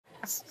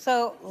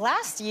So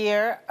last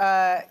year,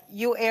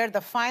 you aired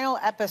the final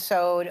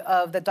episode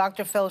of the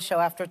Dr. Phil show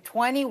after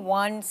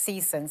 21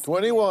 seasons.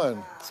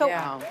 21. So,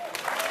 Yeah.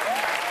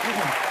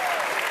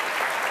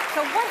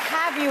 so what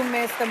have you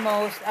missed the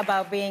most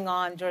about being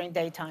on during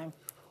daytime?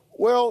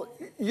 Well,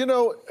 you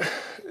know,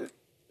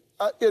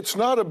 it's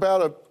not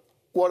about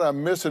what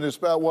I'm missing, it's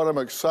about what I'm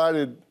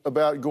excited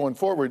about going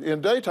forward.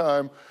 In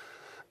daytime,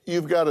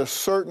 you've got a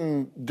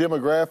certain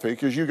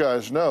demographic, as you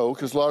guys know,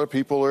 because a lot of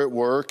people are at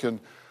work, and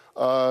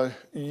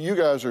you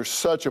guys are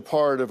such a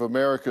part of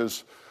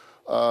America's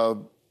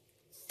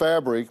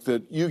fabric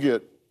that you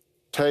get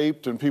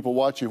taped and people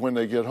watch you when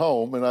they get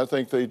home, and I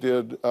think they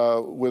did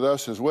with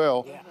us as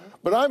well. Yeah.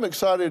 But I'm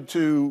excited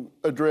to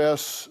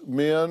address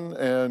men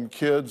and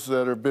kids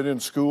that have been in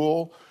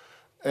school,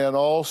 and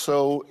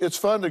also it's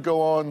fun to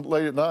go on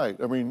late at night.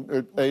 I mean,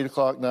 at 8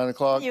 o'clock, 9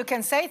 o'clock. You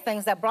can say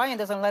things that Brian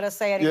doesn't let us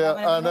say at 11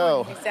 in the I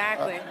know. morning.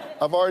 Exactly.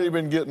 I've already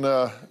been getting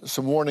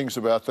some warnings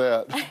about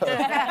that. You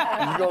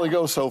can only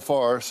go so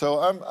far. So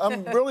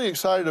I'm really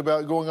excited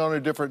about going on a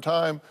different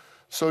time,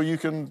 so you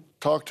can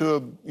talk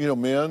to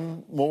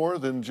men more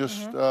than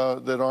just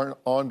that aren't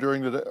on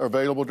during the day,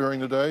 available during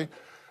the day.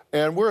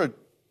 And we're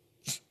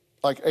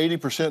like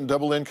 80%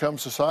 double income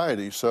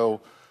society, so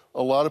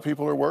a lot of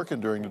people are working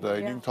during the day.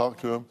 Yeah. You can talk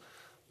to them.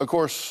 Of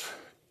course,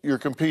 you're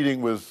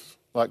competing with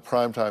like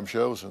primetime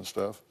shows and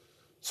stuff.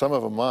 Some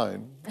of them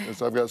mine,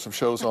 because I've got some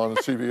shows on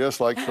CBS,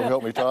 like From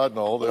Help Me Todd and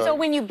all that. So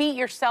when you beat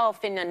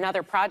yourself in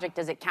another project,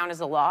 does it count as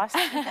a loss?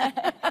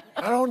 I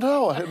don't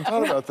know. I hadn't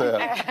thought about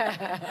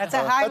that. That's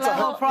a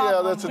high-level problem.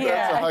 Yeah, that's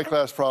a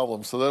high-class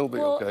problem, so that'll be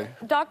okay.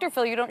 Dr.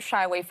 Phil, you don't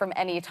shy away from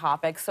any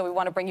topic, so we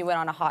want to bring you in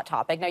on a hot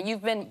topic. Now, you'll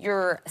be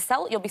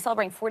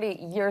celebrating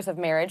 40 years of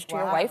marriage to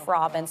your wife,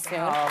 Robin, soon.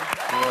 Yeah.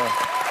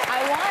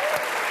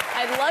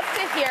 I'd love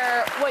to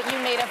hear what you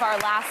made of our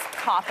last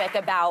topic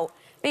about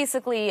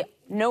basically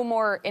no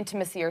more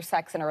intimacy or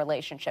sex in a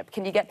relationship.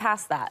 Can you get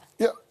past that?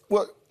 Yeah,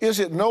 well, is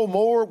it no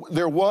more?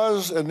 There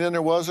was, and then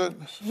there wasn't?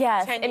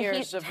 Yes. 10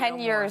 years of 10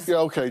 no years. Yeah,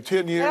 okay,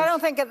 10 years. I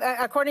don't think,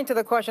 according to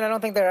the question, I don't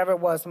think there ever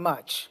was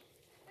much.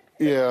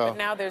 Yeah. But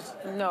now there's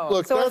no.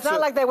 Look, So it's not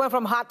like they went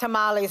from hot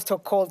tamales to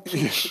cold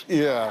quiche.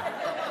 Yeah.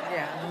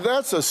 Yeah.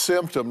 That's a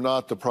symptom,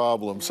 not the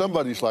problem.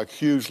 Somebody's like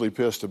hugely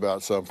pissed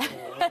about something.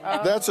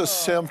 That's a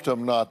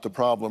symptom, not the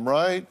problem,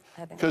 right?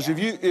 Because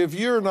if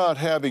you're not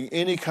having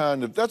any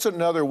kind of, that's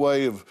another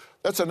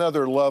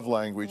love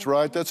language,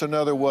 right? That's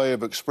another way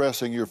of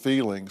expressing your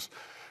feelings.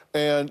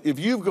 And if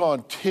you've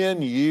gone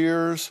 10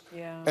 years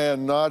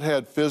and not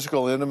had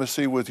physical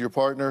intimacy with your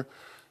partner,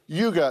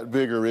 you got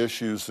bigger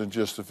issues than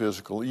just the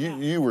physical.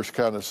 You were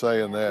kind of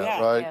saying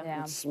that, right?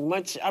 Yeah. It's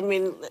much, I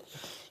mean,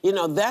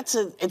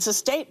 it's a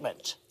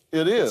statement.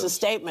 It is. It's a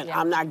statement.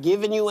 Yeah. I'm not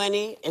giving you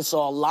any. It's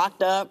all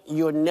locked up.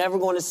 You're never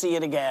going to see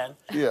it again.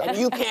 Yeah. And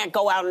you can't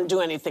go out and do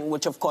anything,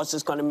 which, of course,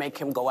 is going to make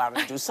him go out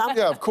and do something.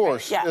 Yeah, of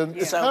course. Yeah. And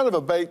it's kind of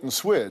a bait and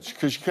switch,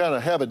 because you kind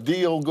of have a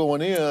deal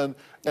going in,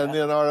 and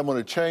then, all right, I'm going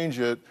to change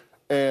it,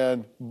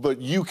 but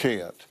you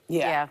can't.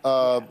 Yeah.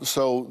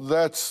 So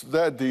that's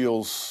an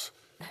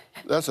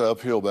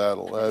uphill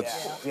battle.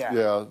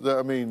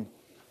 I mean,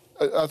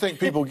 I think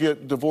people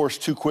get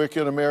divorced too quick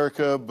in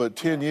America, but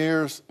 10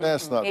 years,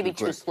 that's not Maybe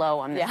too quick. too slow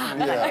on this one.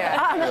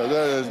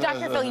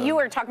 Dr. Phil, you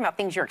were talking about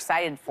things you're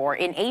excited for.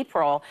 In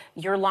April,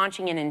 you're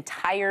launching an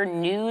entire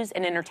news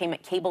and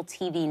entertainment cable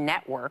TV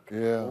network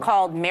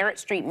called Merritt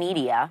Street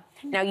Media.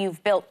 Now,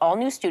 you've built all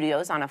new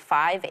studios on a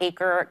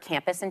 5-acre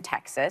campus in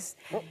Texas.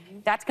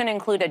 That's going to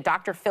include a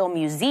Dr. Phil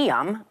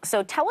museum.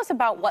 So tell us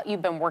about what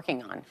you've been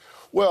working on.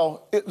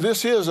 Well,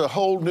 this is a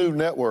whole new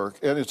network,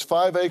 and it's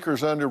 5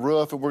 acres under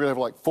roof, and we're going to have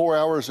like 4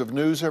 hours of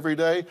news every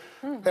day.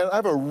 And I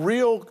have a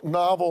real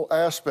novel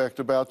aspect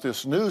about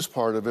this news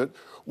part of it.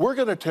 We're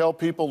going to tell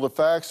people the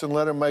facts and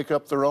let them make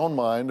up their own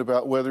mind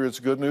about whether it's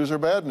good news or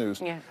bad news.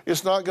 Yeah.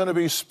 It's not going to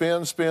be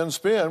spin, spin,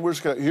 spin. We're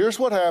just going to, here's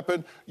what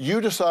happened. You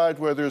decide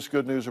whether it's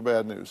good news or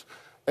bad news.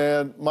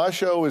 And my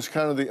show is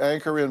kind of the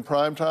anchor in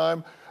prime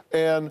time,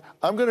 and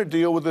I'm going to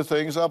deal with the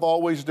things I've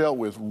always dealt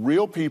with.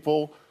 Real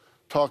people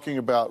talking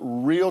about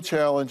real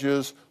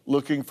challenges,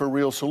 looking for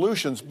real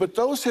solutions. But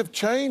those have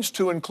changed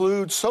to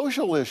include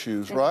social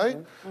issues, right?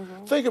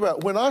 Think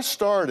about when I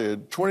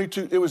started,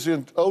 it was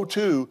in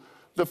 2002,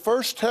 the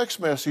first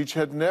text message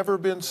had never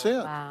been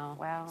sent.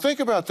 Wow. Think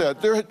about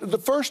that. The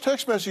first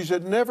text message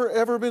had never,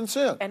 ever been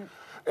sent.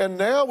 And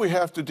now we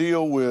have to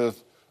deal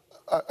with,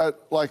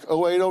 like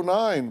 08,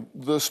 09,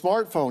 the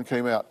smartphone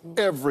came out.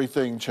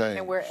 Everything changed.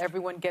 And where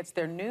everyone gets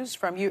their news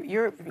from.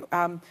 You're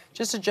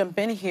just to jump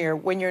in here,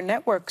 when your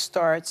network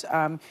starts,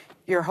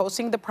 you're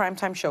hosting the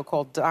primetime show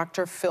called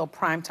Dr. Phil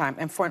Primetime.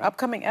 And for an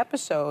upcoming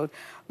episode,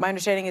 my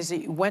understanding is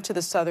that you went to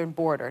the southern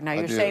border. Now,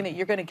 you're saying that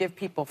you're going to give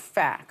people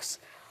facts.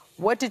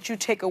 What did you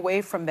take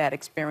away from that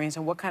experience,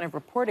 and what kind of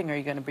reporting are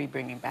you going to be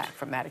bringing back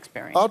from that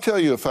experience? I'll tell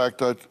you a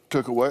fact I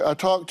took away. I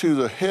talked to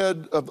the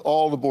head of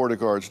all the border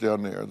guards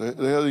down there, the head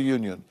of the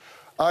union.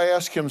 I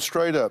asked him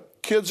straight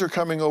up, kids are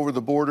coming over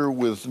the border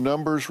with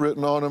numbers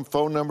written on them,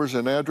 phone numbers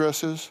and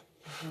addresses.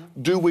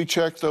 Do we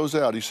check those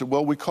out? He said,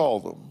 well, we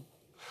call them.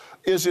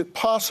 is it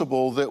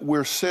possible that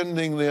we're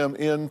sending them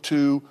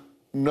into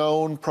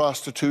known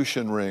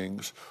prostitution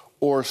rings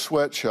or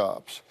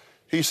sweatshops?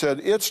 He said,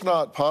 it's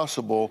not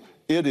possible,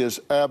 it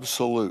is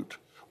absolute.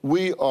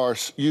 We are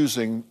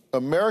using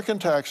American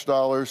tax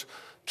dollars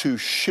to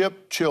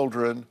ship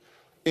children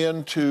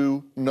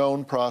into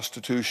known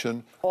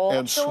prostitution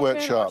and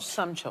sweatshops.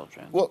 Some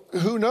children? Well,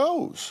 who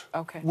knows?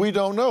 Okay. We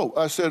don't know.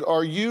 I said,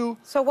 are you...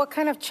 So what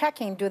kind of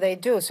checking do they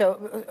do?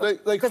 So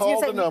They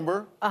call the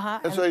number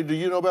and say, do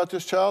you know about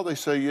this child? They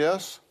say,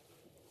 yes.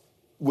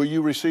 Will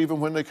you receive them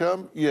when they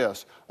come?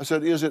 Yes. I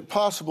said, is it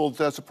possible that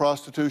that's a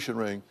prostitution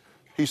ring?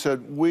 He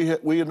said,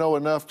 we know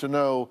enough to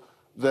know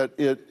that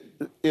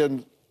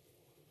in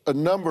a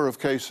number of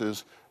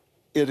cases,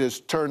 it has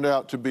turned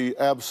out to be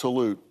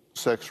absolute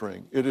sex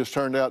ring. It has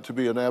turned out to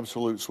be an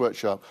absolute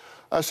sweatshop.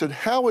 I said,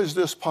 how is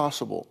this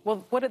possible?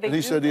 Well, what do they do? And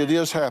he said, then? it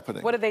is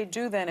happening. What do they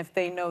do then if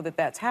they know that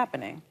that's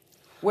happening?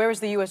 Where is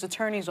the U.S.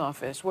 Attorney's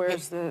Office? Where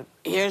is the...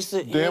 Here's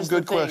the good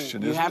thing.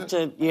 question, You have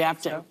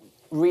to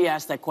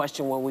re-ask that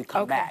question when we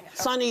come back.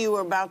 Sonny, you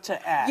were about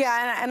to ask.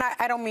 Yeah, and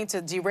I don't mean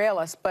to derail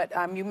us, but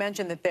you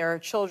mentioned that there are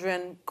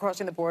children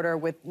crossing the border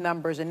with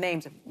numbers and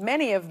names.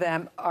 Many of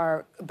them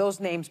those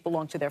names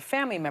belong to their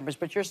family members,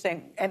 but you're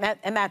saying, and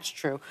that's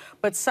true,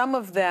 but some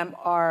of them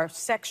are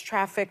sex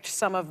trafficked,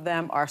 some of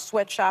them are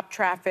sweatshop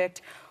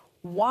trafficked.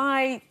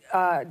 Why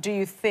do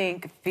you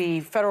think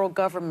the federal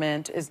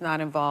government is not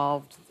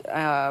involved?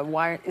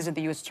 Why isn't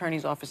the U.S.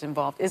 Attorney's Office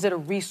involved? Is it a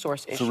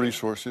resource issue? It's a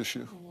resource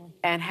issue.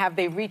 And have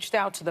they reached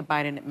out to the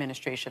Biden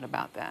administration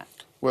about that?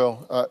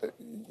 Well,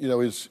 you know,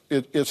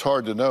 it's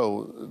hard to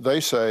know. They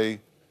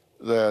say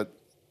that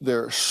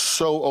they're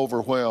so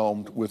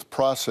overwhelmed with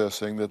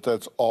processing that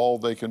that's all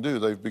they can do.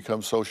 They've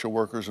become social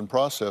workers and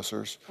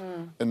processors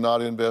and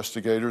not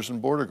investigators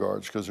and border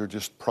guards because they're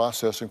just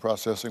processing.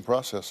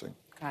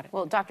 Got it.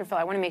 Well, Dr. Phil,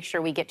 I want to make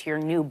sure we get to your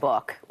new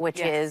book, which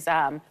is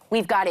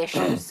We've Got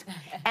Issues.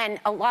 And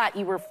a lot,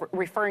 you were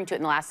referring to it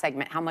in the last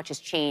segment, how much has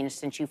changed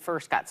since you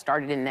first got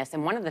started in this.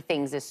 And one of the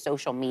things is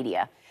social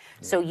media.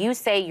 So you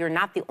say you're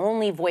not the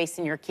only voice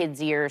in your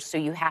kids' ears, so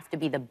you have to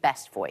be the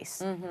best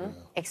voice.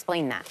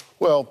 Explain that.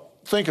 Well,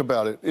 think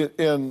about it.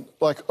 In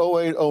like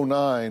 08,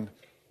 09,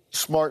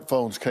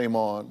 smartphones came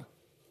on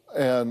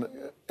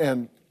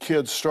and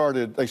kids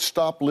they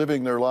stopped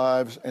living their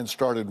lives and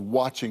started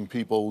watching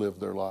people live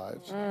their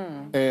lives.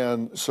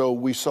 And so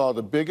we saw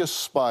the biggest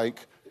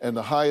spike and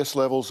the highest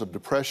levels of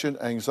depression,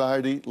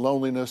 anxiety,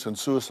 loneliness, and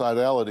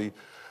suicidality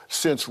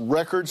since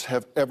records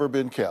have ever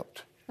been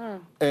kept.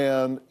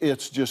 And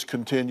it's just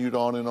continued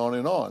on and on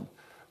and on.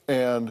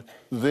 And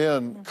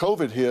then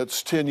COVID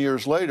hits 10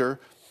 years later,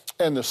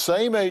 and the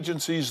same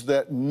agencies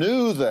that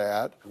knew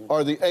that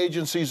are the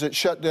agencies that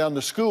shut down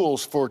the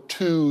schools for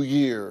 2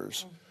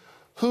 years.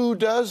 Who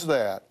does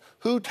that?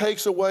 Who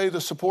takes away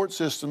the support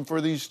system for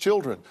these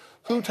children?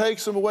 Who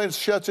takes them away and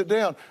shuts it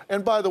down?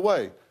 And by the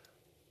way,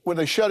 when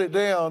they shut it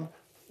down,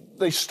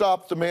 they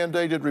stopped the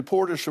mandated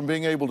reporters from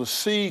being able to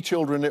see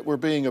children that were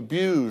being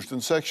abused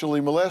and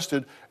sexually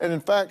molested, and in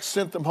fact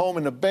sent them home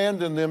and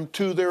abandoned them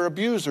to their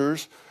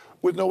abusers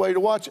with no way to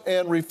watch,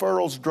 and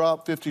referrals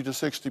dropped 50 to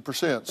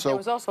 60%. So there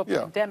was also a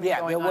pandemic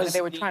going on, and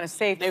they were trying to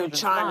save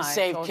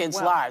kids'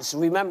 lives.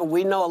 Remember,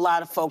 we know a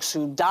lot of folks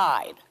who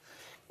died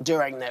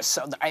during this.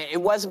 So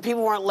it wasn't,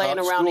 people weren't laying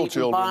around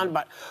eating bond,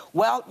 but,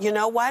 well, you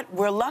know what?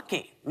 We're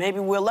lucky. Maybe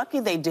we're lucky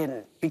they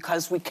didn't,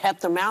 because we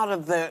kept them out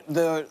of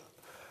the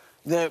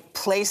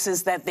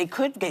places that they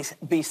could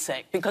be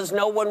sick, because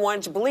no one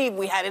wanted to believe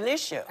we had an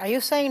issue. Are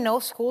you saying no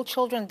school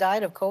children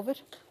died of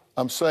COVID?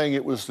 I'm saying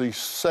it was the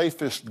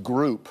safest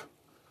group.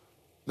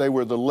 They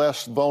were the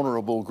less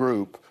vulnerable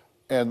group,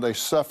 and they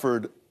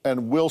suffered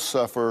and will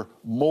suffer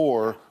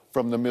more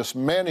from the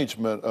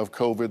mismanagement of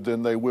COVID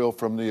than they will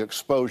from the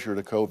exposure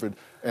to COVID.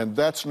 And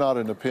that's not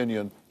an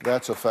opinion,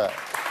 that's a fact.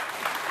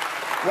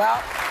 Well,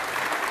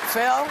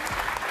 Phil,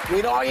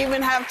 we don't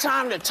even have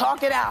time to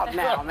talk it out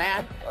now,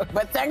 man.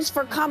 But thanks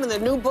for coming. The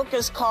new book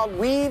is called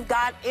We've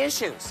Got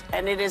Issues,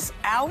 and it is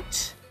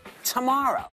out tomorrow.